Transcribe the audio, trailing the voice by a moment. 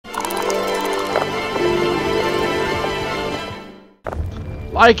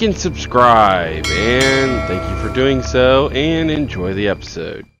like and subscribe, and thank you for doing so, and enjoy the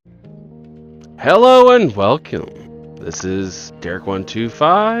episode. Hello and welcome. This is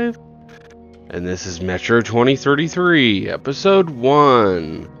Derek125, and this is Metro 2033, episode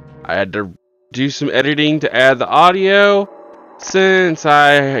 1. I had to do some editing to add the audio, since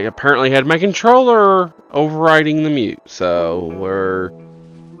I apparently had my controller overriding the mute, so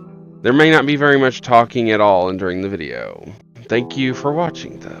there may not be very much talking at all during the video. Thank you for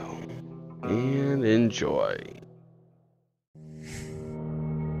watching, though, and enjoy.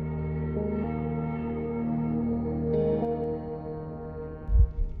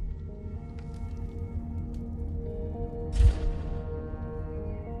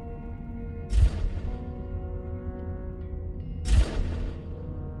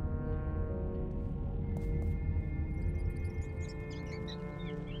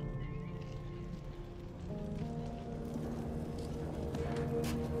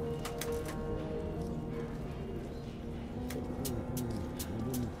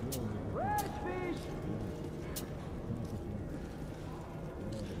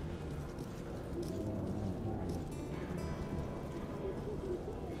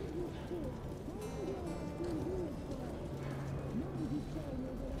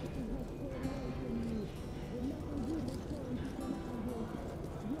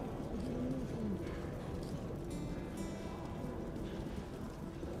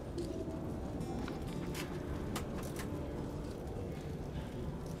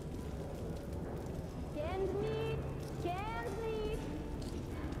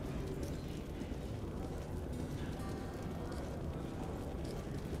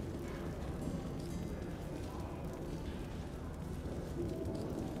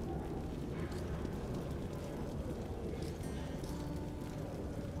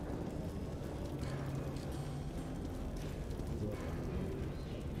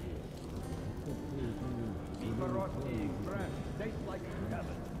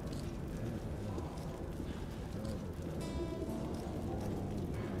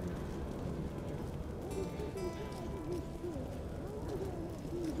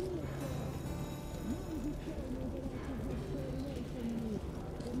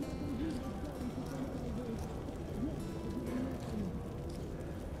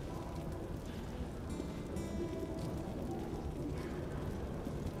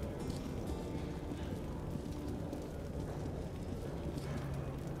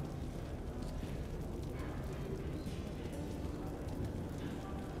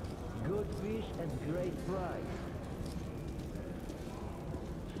 Good fish and great price.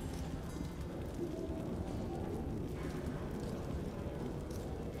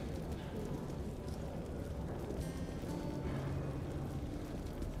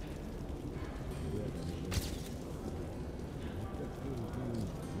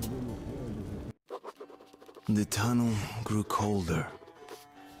 The tunnel grew colder.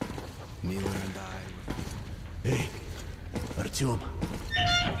 Miller and I... Hey, Artyom.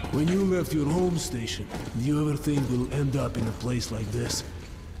 When you left your home station, do you ever think we'll end up in a place like this?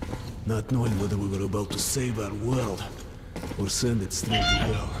 Not knowing whether we were about to save our world, or send it straight to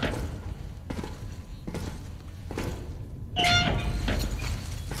hell.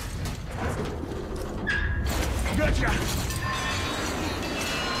 Gotcha!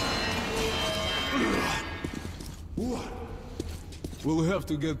 What? We'll have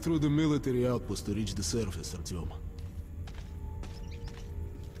to get through the military outpost to reach the surface, Artyom.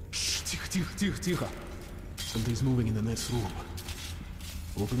 Тихо. Something's moving in the next room.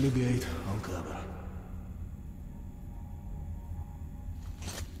 Open the gate, I'll cover.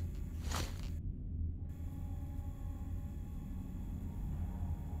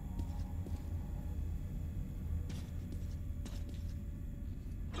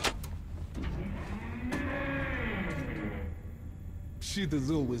 Shit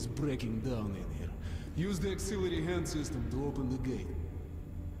is always breaking down in here. Use the auxiliary hand system to open the gate.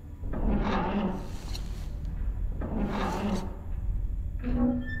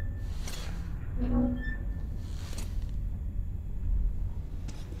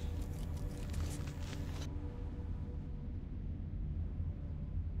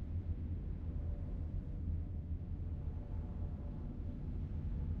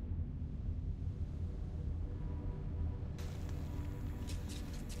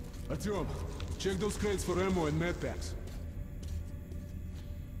 Artyom, check those crates for ammo and med packs.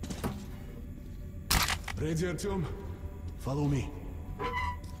 Ready, Artyom? Follow me.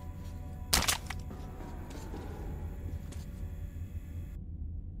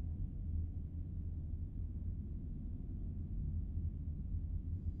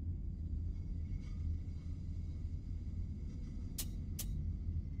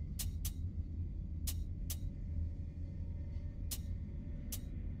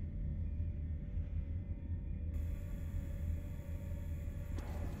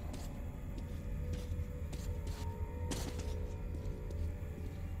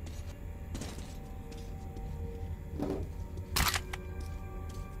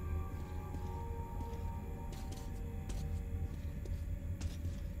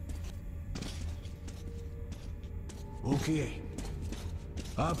 Okay.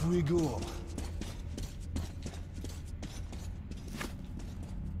 Up we go.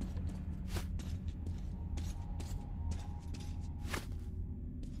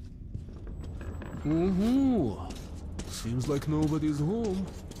 Seems like nobody's home.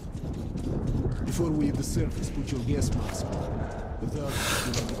 Before we hit the surface, put your gas mask on. Without it,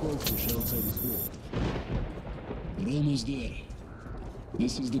 you'll have the goldfish outside his wall. We're almost there.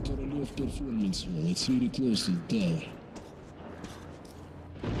 This is the Korolev performance hall. It's really close to the tower.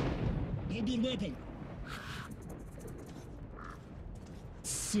 Grab your weapon!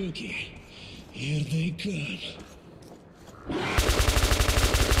 Suki, here they come.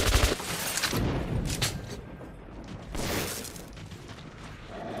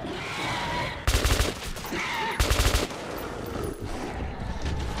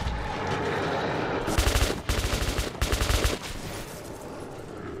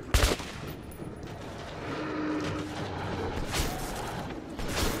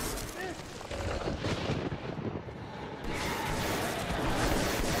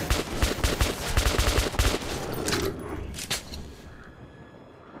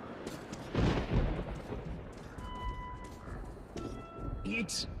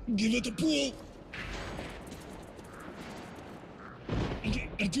 Let's give it a pull. Okay,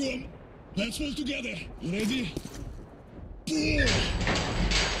 Artyom, let's pull together. You ready? Pull!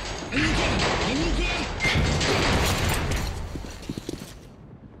 Anuka! Anuka!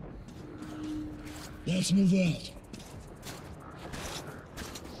 Let's move out.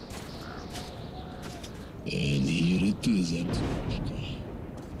 And here it is, Antoshka.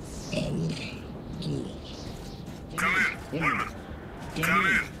 Our goal. Come in, Woodman. Come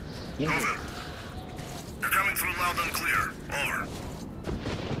in. Over. You're coming through loud and clear. Over.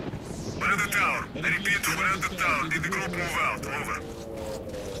 We're at the tower. I repeat, we're at the tower. Did the group move out? Over.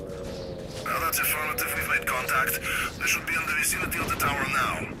 Well, that's affirmative. We've made contact. They should be in the vicinity of the tower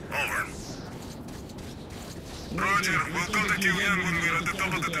now. Over. Roger. We'll contact you again when we're at the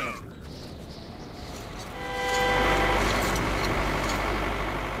top of the tower.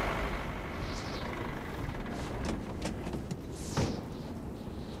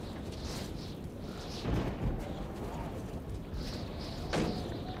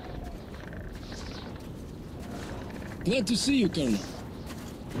 Glad to see you, Colonel.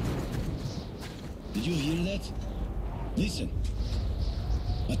 Did you hear that? Listen.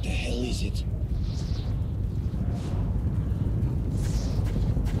 What the hell is it?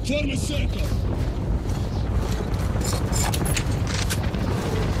 Form a circle!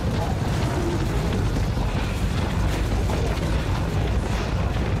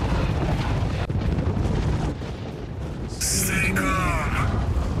 Stay calm.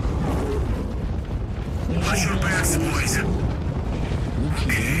 Watch your backs, boys.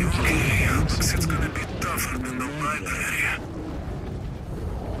 Okay. Looks it's gonna be tougher than the library.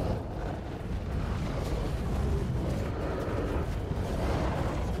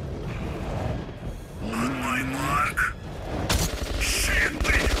 On my mark. Shit,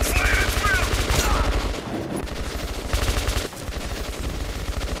 wait, fire at will!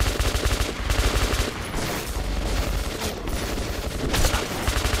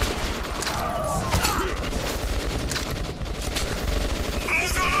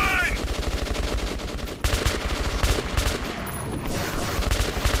 Move the line!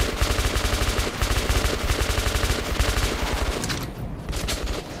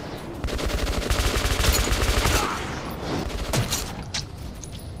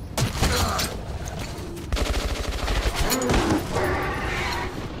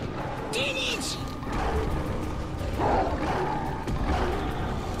 Demons!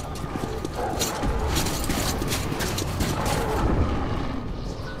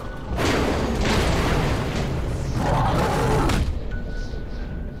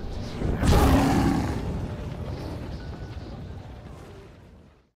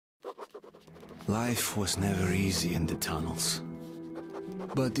 Life was never easy in the tunnels,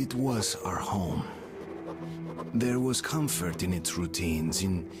 but it was our home. There was comfort in its routines,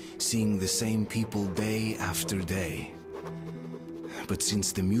 in seeing the same people day after day. But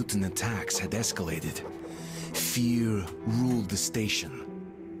since the mutant attacks had escalated, fear ruled the station.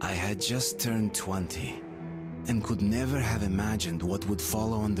 I had just turned 20, and could never have imagined what would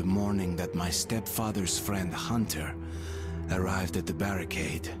follow on the morning that my stepfather's friend Hunter arrived at the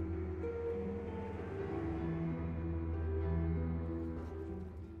barricade.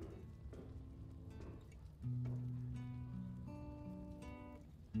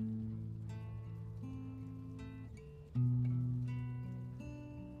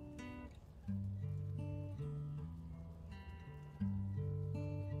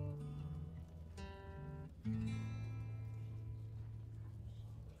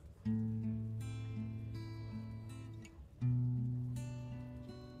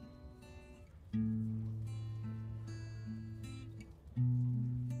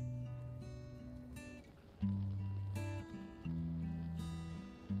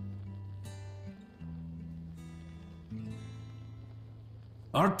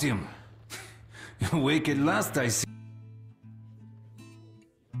 Artyom, awake at last, I see.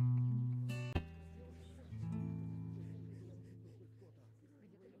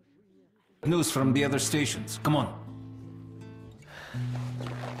 News from the other stations. Come on.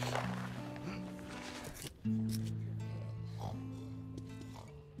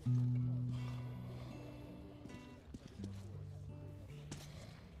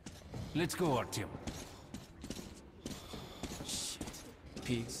 Let's go, Artyom. Shit.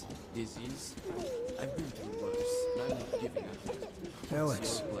 Pigs, disease. I've been through worse, and I'm not giving up.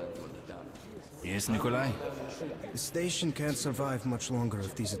 Alex, Yes, Nikolai? the station can't survive much longer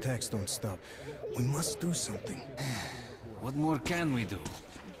if these attacks don't stop. We must do something. What more can we do?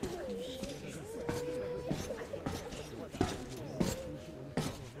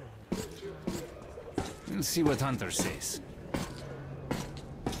 We'll see what Hunter says.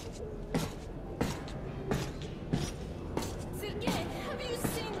 Sergei, have you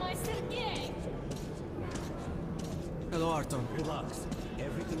seen my Sergei? Hello, Artyom. Relax.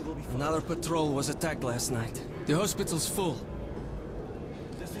 Everything will be fine. Another patrol was attacked last night. The hospital's full.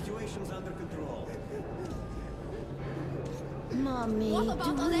 The situation's under control. Mommy, What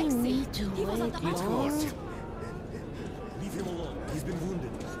about do we Alexei? need to He was wait at the Let's go, long? Artyom. Leave him alone. He's been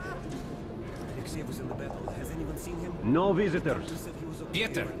wounded. Alexei was in the battle. Has anyone seen him? No visitors. He said he was okay.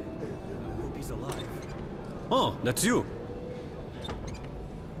 Pieter! Hope he's alive. Oh, that's you.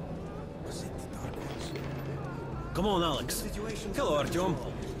 Was it the Dark Ones? Come on, Alex. Situation's Hello, under Artyom.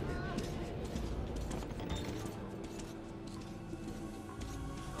 control.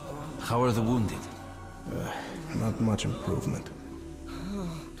 How are the wounded? Not much improvement.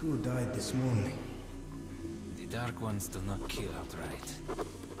 Two died this morning. The Dark Ones do not kill outright,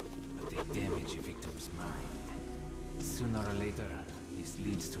 but they damage a victim's mind. Sooner or later, this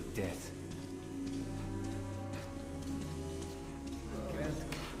leads to death.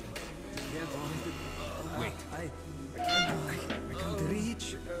 Wait, I can't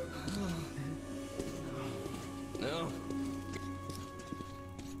reach. No.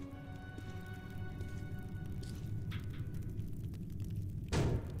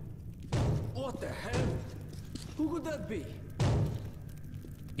 What the hell? Who could that be?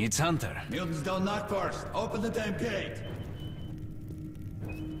 it's Hunter. Mutants don't knock first. Open the damn gate.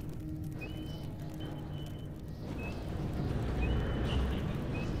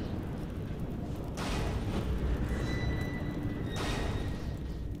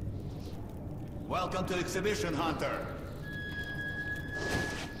 Welcome to Exhibition, Hunter.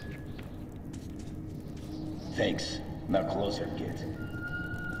 Thanks. Now closer, kid.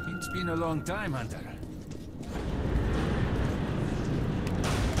 It's been a long time, Hunter.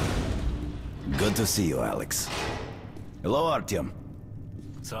 Good to see you, Alex. Hello, Artyom.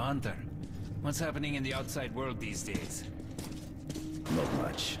 So, Hunter, what's happening in the outside world these days? Not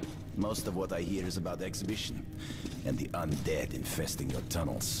much. Most of what I hear is about the exhibition and the undead infesting your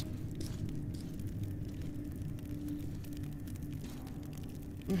tunnels.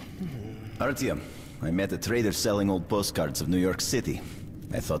 Artyom, I met a trader selling old postcards of New York City.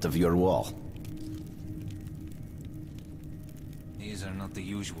 I thought of your wall. These are not the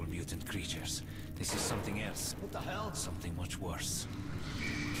usual mutant creatures. This is something else. What the hell? Something much worse.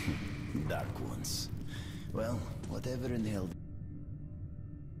 Dark ones. Well, whatever in the hell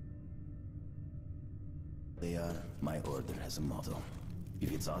they are, my order has a motto.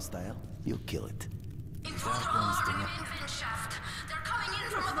 If it's hostile, you kill it. Dark ones do not... shaft. They're coming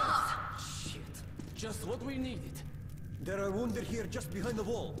in from above. Shit. Just what we needed. There are wounded here just behind the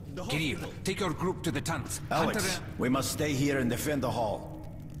wall. The Kirill, hospital. take your group to the tunnels. Alex, Hunter, we must stay here and defend the hall.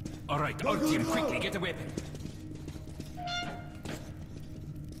 all right, Artyom, quickly, get a weapon.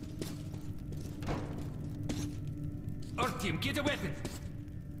 Artyom, get a weapon!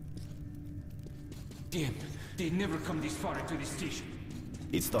 Damn, they never come this far into the station.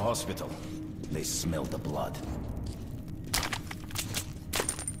 It's the hospital. They smell the blood.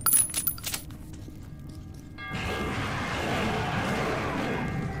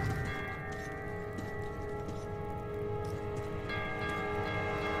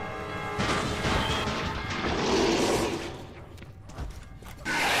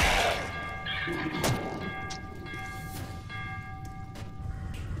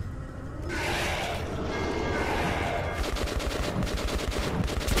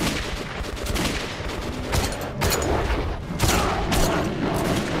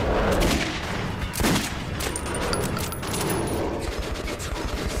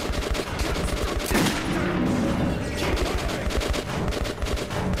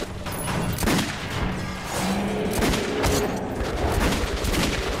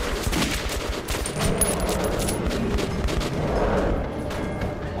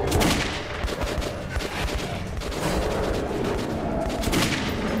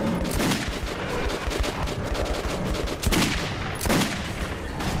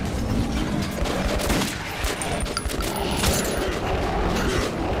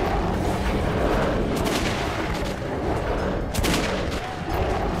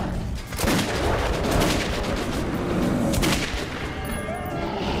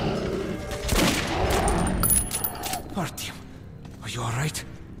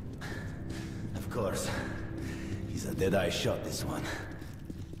 that I shot this one.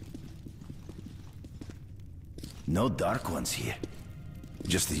 No dark ones here.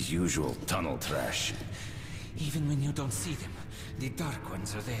 Just the usual tunnel trash. Even when you don't see them, the dark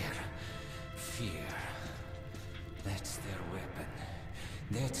ones are there. Fear. That's their weapon.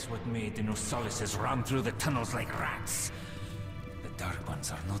 That's what made the Nosalises run through the tunnels like rats. The dark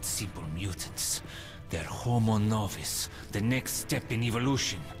ones are not simple mutants. They're Homo Novus, the next step in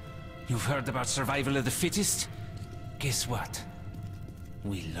evolution. You've heard about survival of the fittest? Guess what?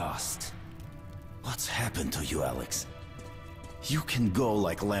 We lost. What's happened to you, Alex? You can go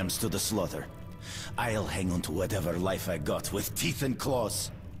like lambs to the slaughter. I'll hang on to whatever life I got with teeth and claws.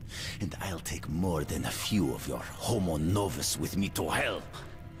 And I'll take more than a few of your Homo Novus with me to hell.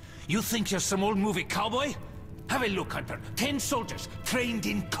 You think you're some old movie cowboy? Have a look, Hunter. 10 soldiers, trained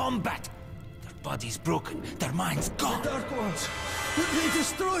in combat. Their bodies broken, their minds gone. The Dark Ones! They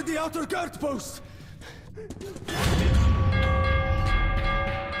destroyed the outer guard post!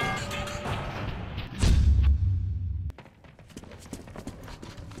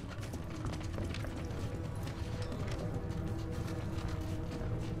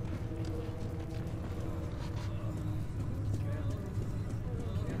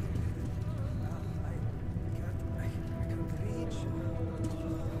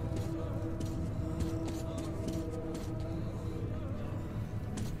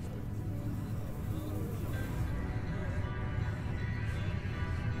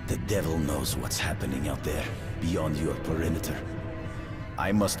 The devil knows what's happening out there, beyond your perimeter.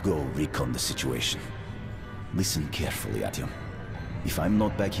 I must go recon the situation. Listen carefully, Artyom. If I'm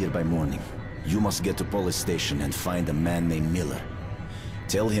not back here by morning, you must get to police station and find a man named Miller.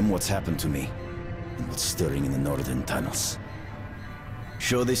 Tell him what's happened to me, and what's stirring in the northern tunnels.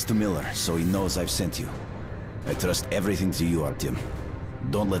 Show this to Miller, so he knows I've sent you. I trust everything to you, Artyom.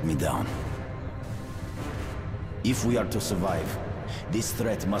 Don't let me down. If we are to survive, this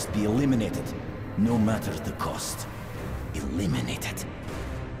threat must be eliminated, no matter the cost. Eliminated.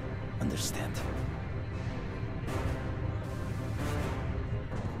 Understand?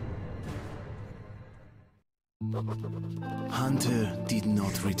 Hunter did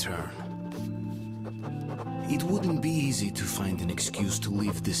not return. It wouldn't be easy to find an excuse to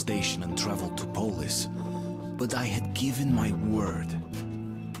leave the station and travel to Polis, but I had given my word.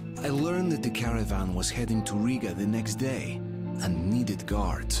 I learned that the caravan was heading to Riga the next day and needed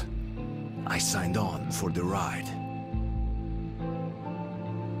guards. I signed on for the ride.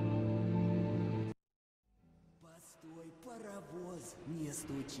 Не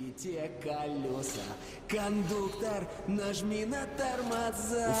стучите колеса. Кондуктор, нажми на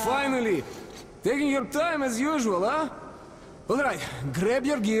тормоза. Finally! Taking your time as usual, huh? Alright, grab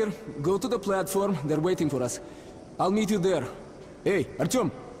your gear, go to the platform, they're waiting for us. I'll meet you there. Hey,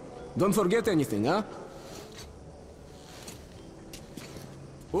 Artyom, don't forget anything, huh?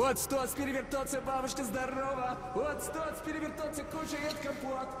 Вот стоц, перевертоться, бабушка здорова. Вот стоц, перевертоться, кушает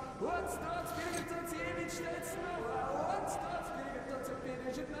компот. Вот стоц, перевертоться и мечтать снова. Вот стоц, перевертоться,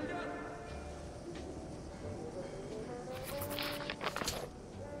 пережить налет.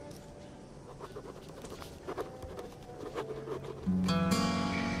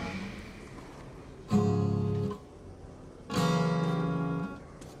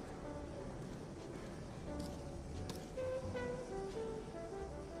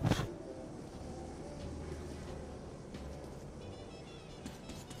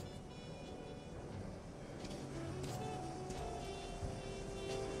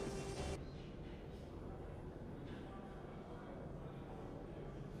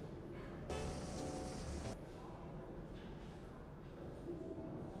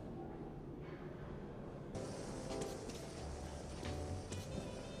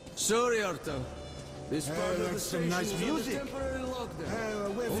 Sorry, Arto. This part of the station nice music. Temporary lockdown.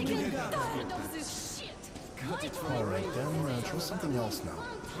 I'm tired of this shit. All right, then try something else now.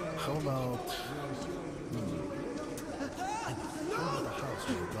 How about a house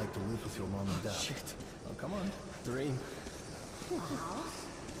you would like to live with your mom and dad? Shit. Oh, come on. Dream.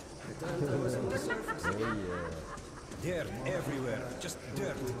 Dirt everywhere. Just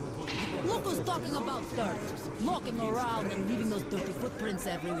dirt. Look who's talking about dirt. Walking around and leaving those dirty footprints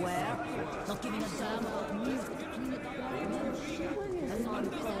everywhere. Not giving a damn about music to clean it up. That's all I'm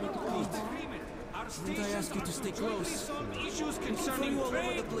decided to come back. Didn't I ask you to stay close? Issues concerning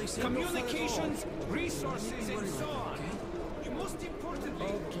trade, communications, resources, and so on. You most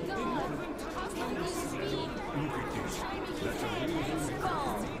importantly, God, how can this be? look at this. That's a Let's go.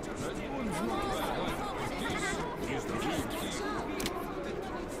 Come on.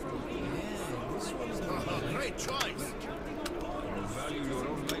 Great choice! You value your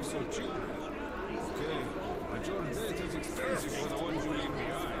own life so cheap. Okay, major data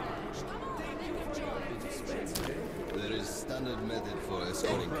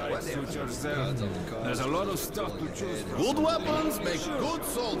Suit yourself. There's a lot of stuff to choose from. Good weapons make good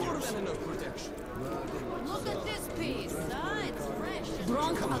soldiers. Look at this piece, huh? It's fresh.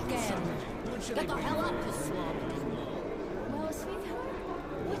 Drunk again. Get the hell up, you swab. Well, sweetheart,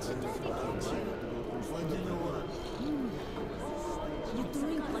 what's your daddy get you? You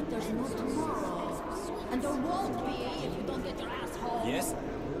drink like there's no tomorrow. And there won't be if you don't get your ass home. Yes?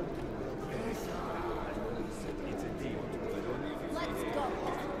 Let's go.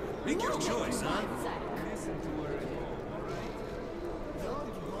 Make your choice, huh?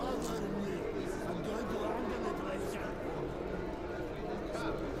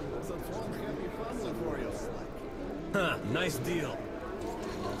 Huh, nice deal.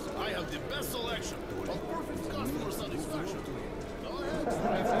 I have the best selection of perfect customer satisfaction. Go ahead.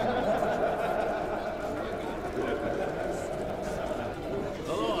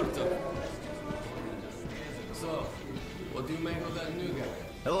 Hello, Arthur. So, what do you make of that new guy?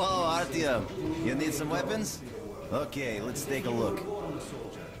 Hello, Artyom. You need some weapons? Okay, let's take a look.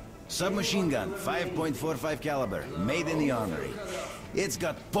 Submachine gun, 5.45 caliber, made in the armory. It's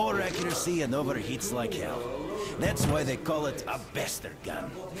got poor accuracy and overheats like hell. That's why they call it a bastard gun.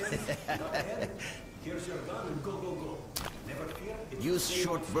 Use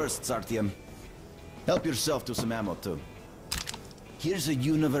short bursts, Artyom. Help yourself to some ammo, too. Here's a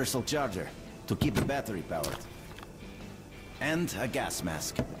universal charger to keep the battery powered. And a gas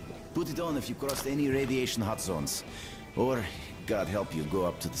mask. Put it on if you crossed any radiation hot zones. Or, God help you, go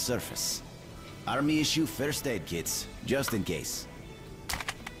up to the surface. Army issue first aid kits, just in case.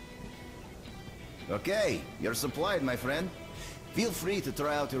 Okay, you're supplied, my friend. Feel free to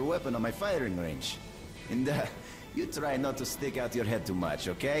try out your weapon on my firing range. And you try not to stick out your head too much,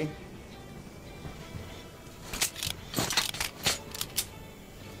 okay?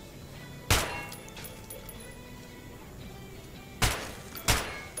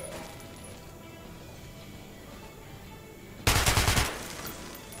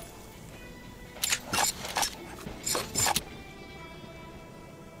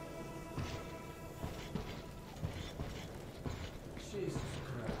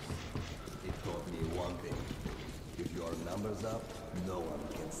 Up, no one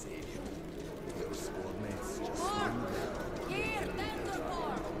can save you. Your squad mates just Here, thank the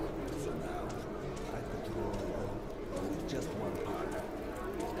Lord. So now, I patrol alone with just one partner.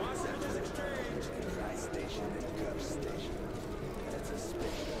 Search exchange in Dry Station and Curse Station. That's a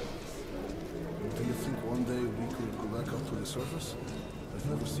special. Do you think one day we could go back up to the surface? I've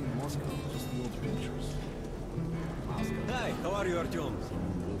never seen Moscow, just the old pictures. Hi, how are you, Artyom?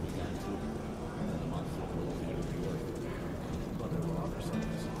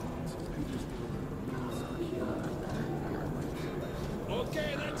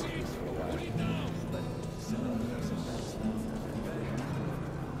 Okay, that's it. Put it down.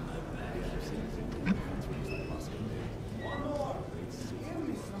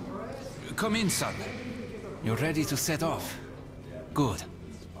 Come in, son. You're ready to set off? Good.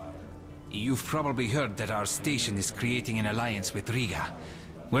 You've probably heard that our station is creating an alliance with Riga.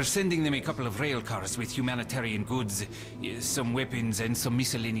 We're sending them a couple of rail cars with humanitarian goods, some weapons, and some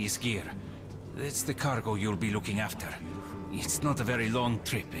miscellaneous gear. That's the cargo you'll be looking after. It's not a very long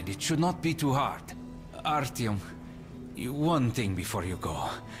trip, and it should not be too hard. Artyom, one thing before you go.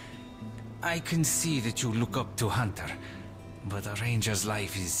 I can see that you look up to Hunter, but a ranger's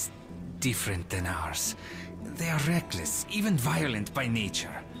life is different than ours. They are reckless, even violent by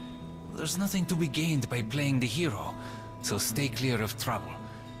nature. There's nothing to be gained by playing the hero, so stay clear of trouble.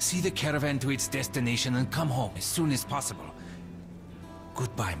 See the caravan to its destination and come home as soon as possible.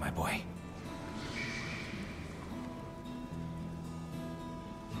 Goodbye, my boy.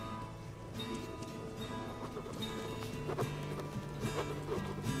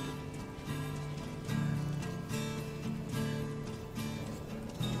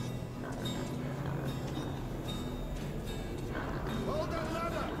 Hold that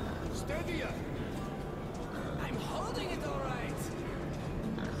ladder! Steady it! I'm holding it all right.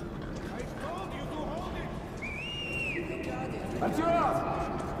 I told you to hold it! Artyom!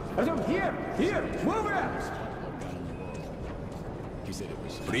 Artyom, here! Move it!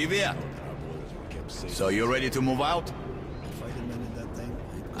 Привет! So you ready to move out?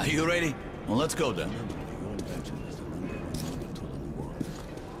 Are you ready? Well, let's go then.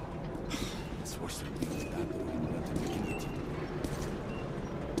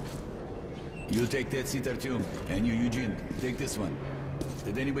 You take that seat, Artyom, and you, Eugene, take this one.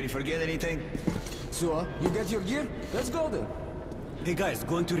 Did anybody forget anything? So, you get your gear? Let's go then. Hey guys,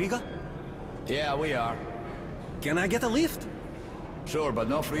 going to Riga? Yeah, we are. Can I get a lift? Sure, but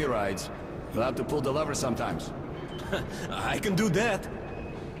no free rides. You'll have to pull the lever sometimes. I can do that.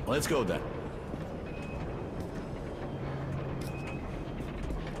 Let's go then.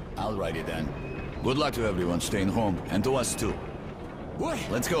 Alrighty then. Good luck to everyone staying home, and to us too. Boy,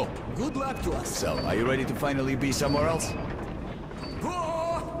 let's go. Good luck to us. So, are you ready to finally be somewhere else?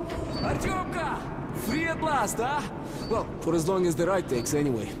 Oh, Artyomka! Free at last, huh? Well, for as long as the ride takes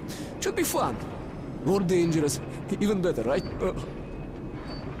anyway. Should be fun. More dangerous. Even better, right?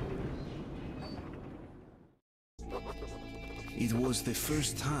 It was the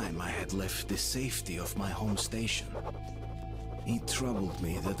first time I had left the safety of my home station. It troubled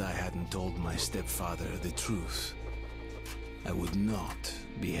me that I hadn't told my stepfather the truth. I would not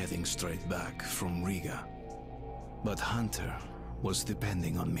be heading straight back from Riga. But Hunter was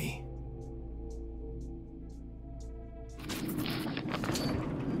depending on me.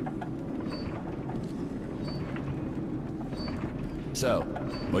 So,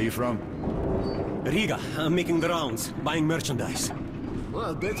 where you from? Riga. I'm making the rounds, buying merchandise.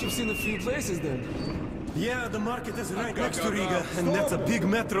 Well, I bet you've seen a few places then. Yeah, the market is right next to Riga, and that's a big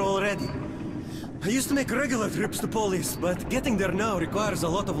metro already. I used to make regular trips to Polis, but getting there now requires a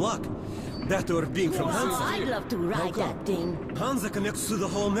lot of luck. That or being from Hansa. I'd love to ride that thing. Hansa connects to the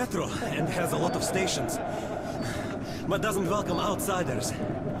whole metro, and has a lot of stations. But doesn't welcome outsiders.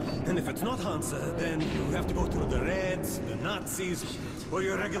 And if it's not Hansa, then you have to go through the Reds, the Nazis, or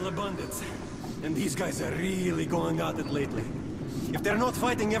your regular bandits. And these guys are really going at it lately. If they're not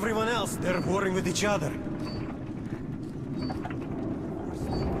fighting everyone else, they're warring with each other.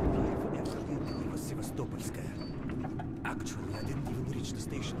 Actually, I didn't even reach the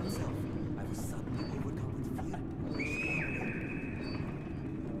station itself. I was suddenly overcome with fear.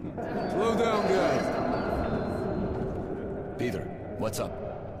 Slow down, guys. Peter, what's up?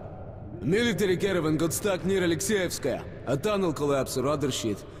 A military caravan got stuck near Alexeyevskaya. A tunnel collapsed or other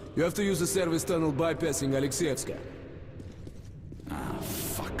shit. You have to use the service tunnel bypassing Alexeyevskaya. Ah,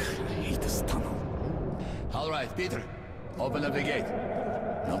 fuck. I hate this tunnel. Alright, Peter. Open up the gate.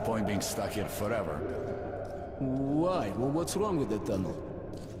 No point being stuck here forever. Why? Well, what's wrong with the tunnel?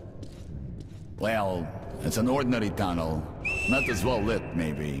 Well, it's an ordinary tunnel. Not as well lit,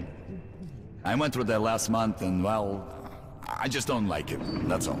 maybe. I went through there last month and, well, I just don't like it.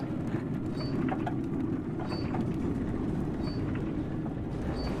 That's all.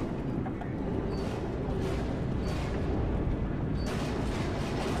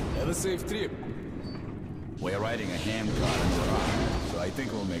 Have a safe trip. We're riding a hand car in Iran, so I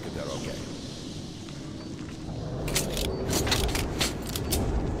think we'll make it there okay.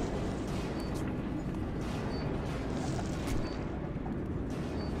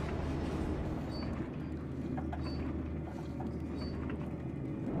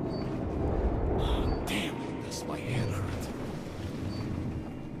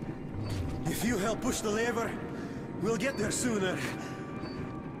 If you help push the lever, we'll get there sooner.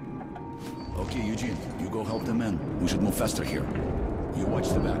 Okay, Eugene, you go help the men. We should move faster here. You watch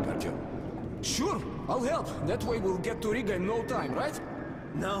the back, Artyom. Sure, I'll help. That way we'll get to Riga in no time, right?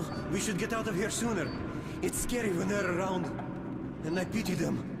 No, we should get out of here sooner. It's scary when they're around. And I pity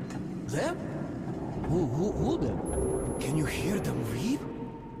them. Them? Who them? Can you hear them weep?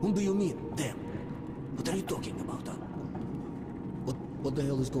 Whom do you mean, them? What are you talking about, huh? What the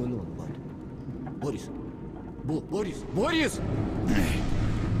hell is going on, bud? Boris? Boris? Boris!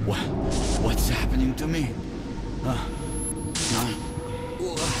 What's happening to me? My head!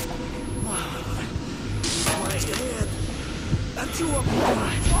 Artyom!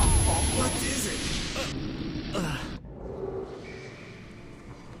 What is it?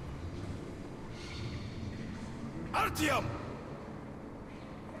 Artyom!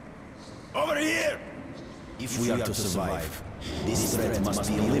 Over here! If we are to survive, this threat must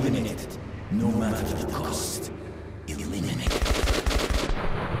be eliminated, no matter the cost. Eliminate.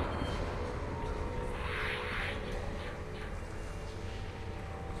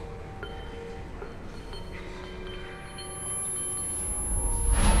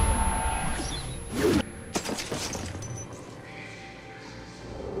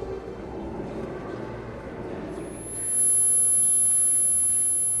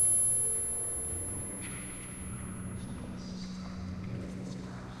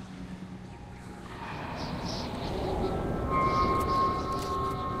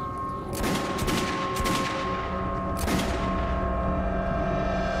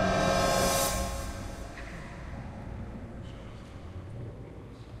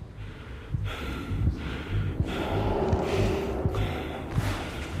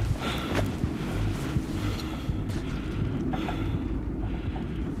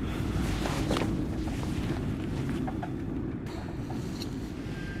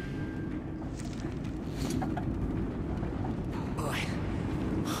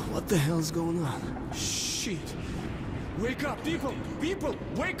 the hell's going on? Shit! Wake up, people! People!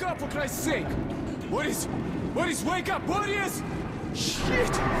 Wake up, for Christ's sake! What is... Wake up! What is... Shit!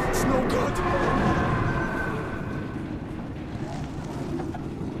 It's no good!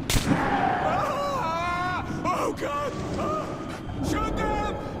 Ah! Oh, God! Ah! Shoot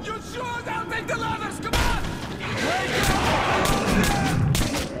them! You shoot! I'll take the ladders! Come on! Wake up!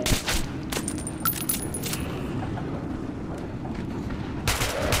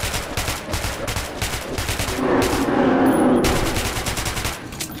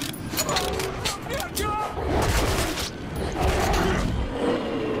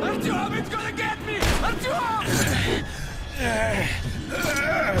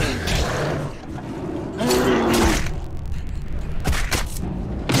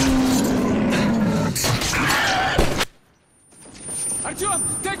 Artyom,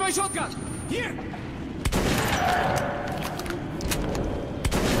 take my shotgun! Here!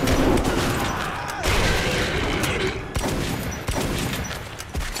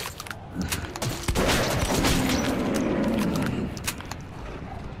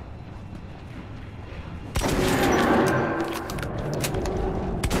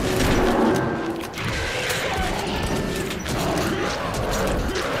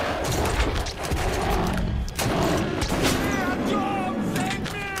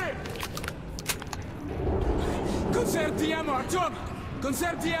 Conserve the ammo, Artyom!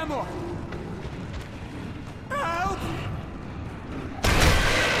 Conserve the ammo! Help!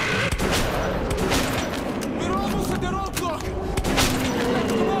 We're almost at the roadblock!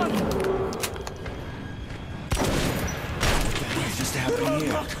 Come on! What just happened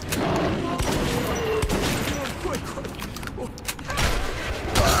here? Quick!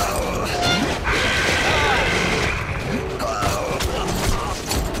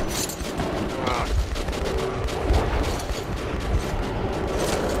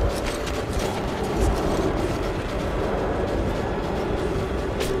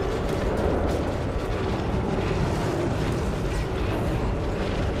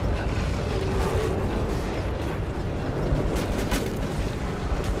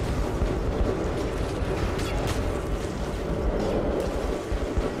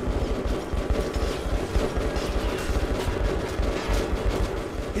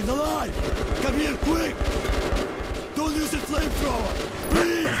 He's alive! Come here, quick! Don't use the flamethrower!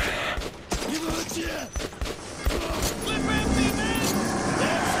 Please! Give him a chance! Flip empty, man!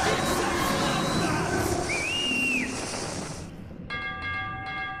 Let's get some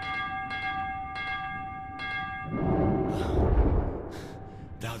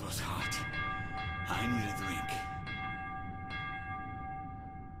That was hot. I need a drink.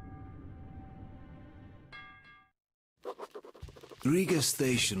 Riga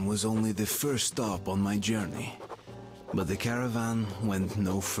Station was only the first stop on my journey, but the caravan went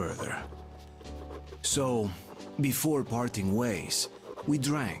no further. So, before parting ways, we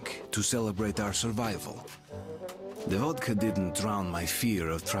drank to celebrate our survival. The vodka didn't drown my fear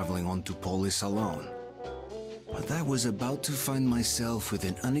of traveling on to Polis alone, but I was about to find myself with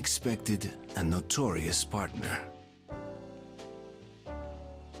an unexpected and notorious partner.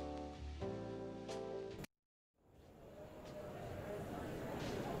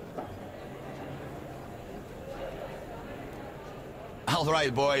 All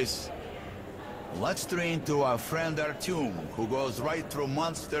right, boys. Let's train to our friend Artyom, who goes right through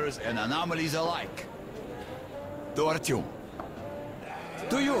monsters and anomalies alike. To Artyom.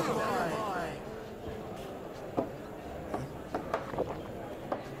 To you!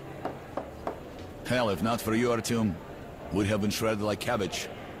 Hell, if not for you, Artyom, we'd have been shredded like cabbage.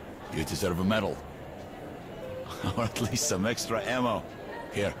 You deserve a medal. Or at least some extra ammo.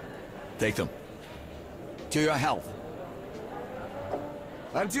 Here, take them. To your health.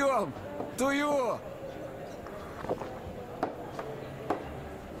 Artyom! To you!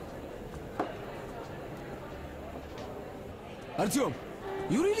 Artyom,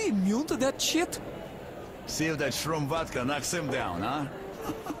 you really immune to that shit? See if that shroom vodka knocks him down, huh?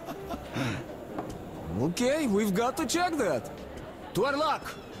 Okay, we've got to check that. To our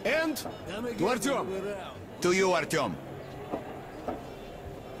luck, and to Artyom. To you, Artyom.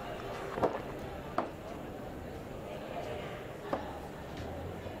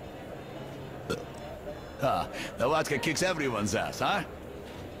 The vodka kicks everyone's ass, huh?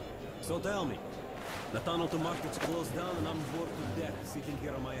 So tell me, the tunnel to market's closed down and I'm bored to death sitting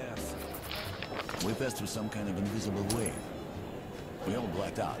here on my ass. We passed through some kind of invisible wave. We all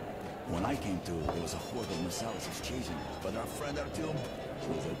blacked out. When I came to, there was a horde of Nasalises chasing us, but our friend Artyom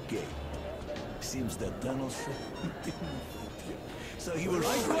was okay. Seems that tunnel So he will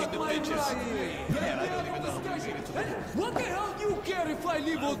I free got the my bitches. right. Man, I don't even know how we made it to the What the hell do you care if I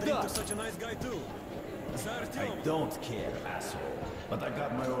live or I'll think die? you're such a nice guy too. I don't care, asshole. But I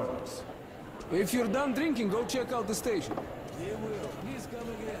got my orders. If you're done drinking, go check out the station. He will. He's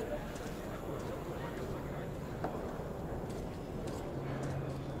coming in.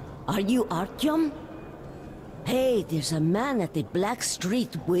 Are you Artyom? Hey, there's a man at the Black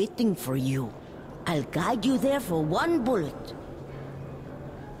Street waiting for you. I'll guide you there for one bullet.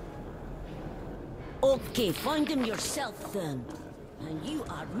 Okay, find him yourself then. And you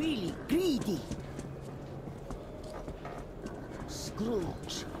are really greedy.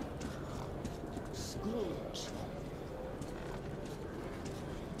 Scrooge. Scrooge.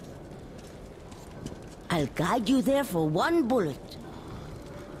 I'll guide you there for one bullet.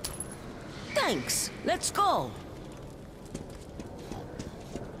 Thanks. Let's go.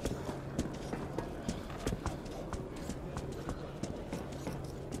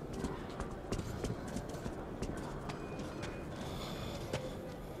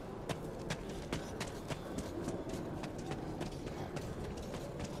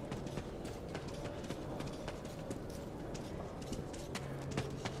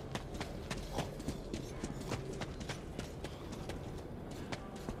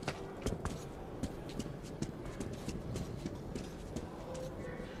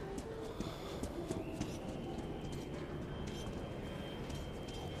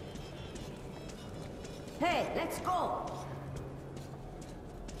 Hey, let's go!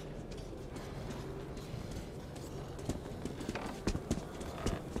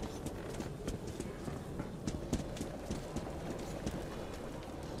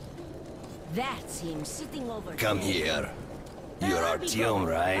 That's him sitting over Come there. here. You're I'll be Artyom, going.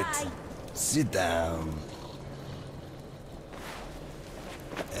 right? Bye. Sit down.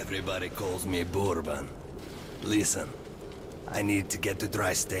 Everybody calls me Bourbon. Listen, I need to get to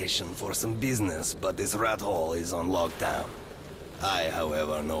Dry Station for some business, but this rat hole is on lockdown. I,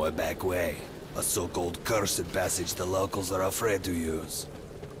 however, know a back way. A so-called cursed passage the locals are afraid to use.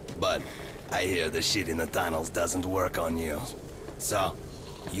 But I hear the shit in the tunnels doesn't work on you. So,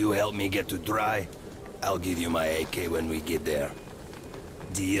 you help me get to Dry, I'll give you my AK when we get there.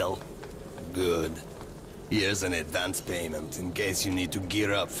 Deal? Good. Here's an advance payment in case you need to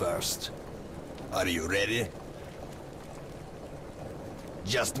gear up first. Are you ready?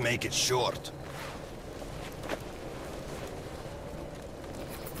 Just make it short.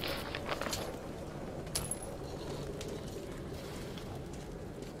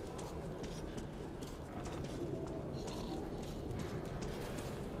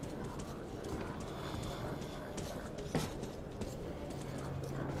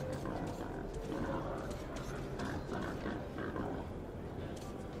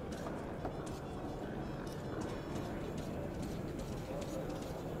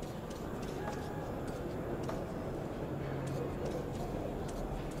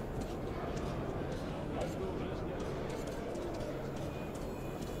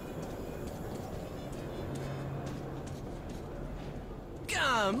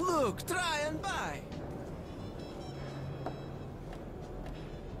 Come, look, try and buy.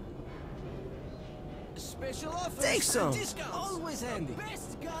 Special offers. Take some. Discounts. Always handy.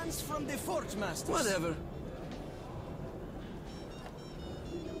 Best guns from the Forge Masters. Whatever.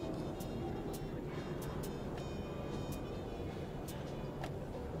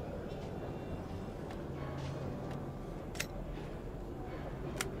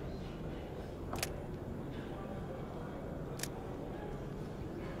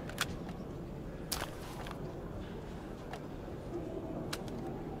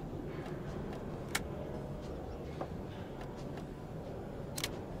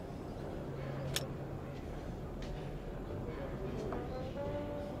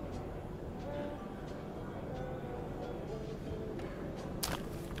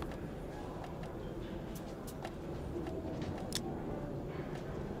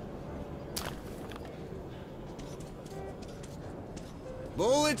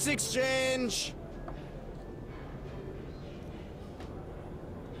 Bullets exchange.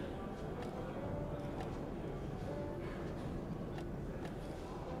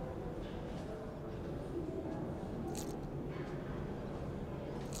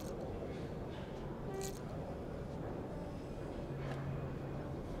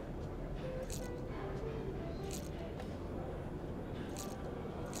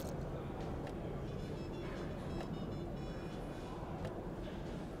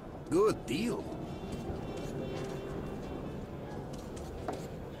 Good deal.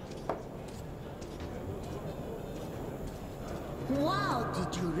 Wow,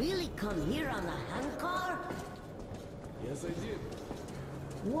 did you really come here on a handcar? Yes, I did.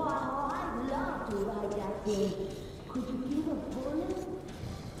 Wow, I'd love to ride that thing. Could you give a bullet?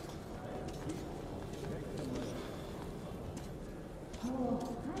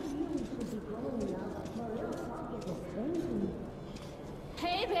 Oh, I really should be going now, or else I'll get a spanking.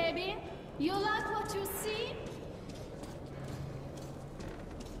 Hey, baby. You like what you see?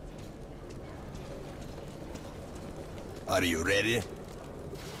 Are you ready?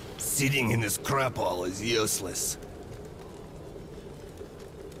 Sitting in this crap hole is useless.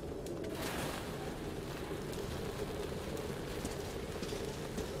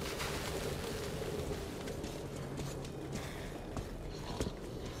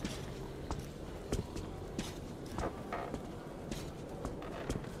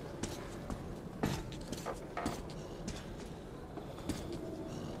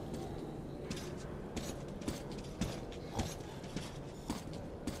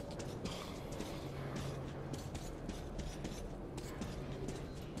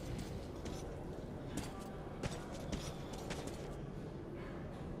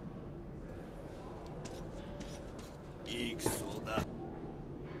 Их сюда.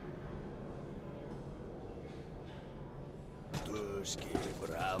 Тушки,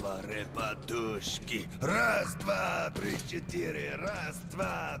 браво, репатушки. Раз, два, три, четыре. Раз,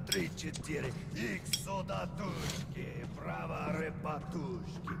 два, три, четыре. Их сюда, тушки, браво,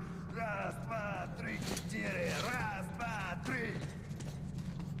 репатушки. Раз, два, три, четыре. Раз, два, три.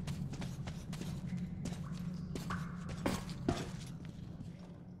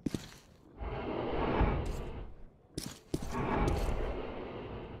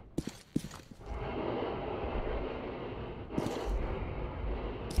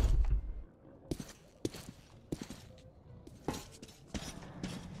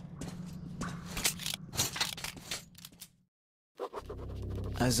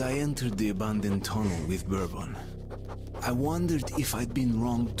 As I entered the abandoned tunnel with Bourbon, I wondered if I'd been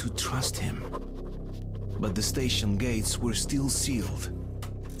wrong to trust him. But the station gates were still sealed,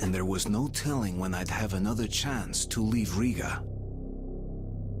 and there was no telling when I'd have another chance to leave Riga.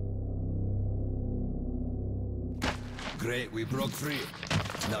 Great, we broke free.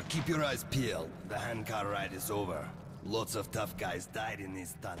 Now keep your eyes peeled. The handcar ride is over. Lots of tough guys died in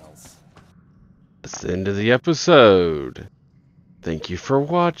these tunnels. That's the end of the episode. Thank you for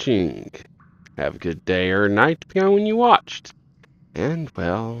watching. Have a good day or night, depending on when you watched. And,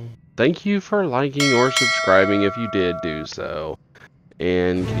 well, thank you for liking or subscribing if you did do so.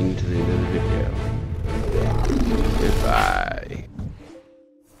 And getting to the end of the video.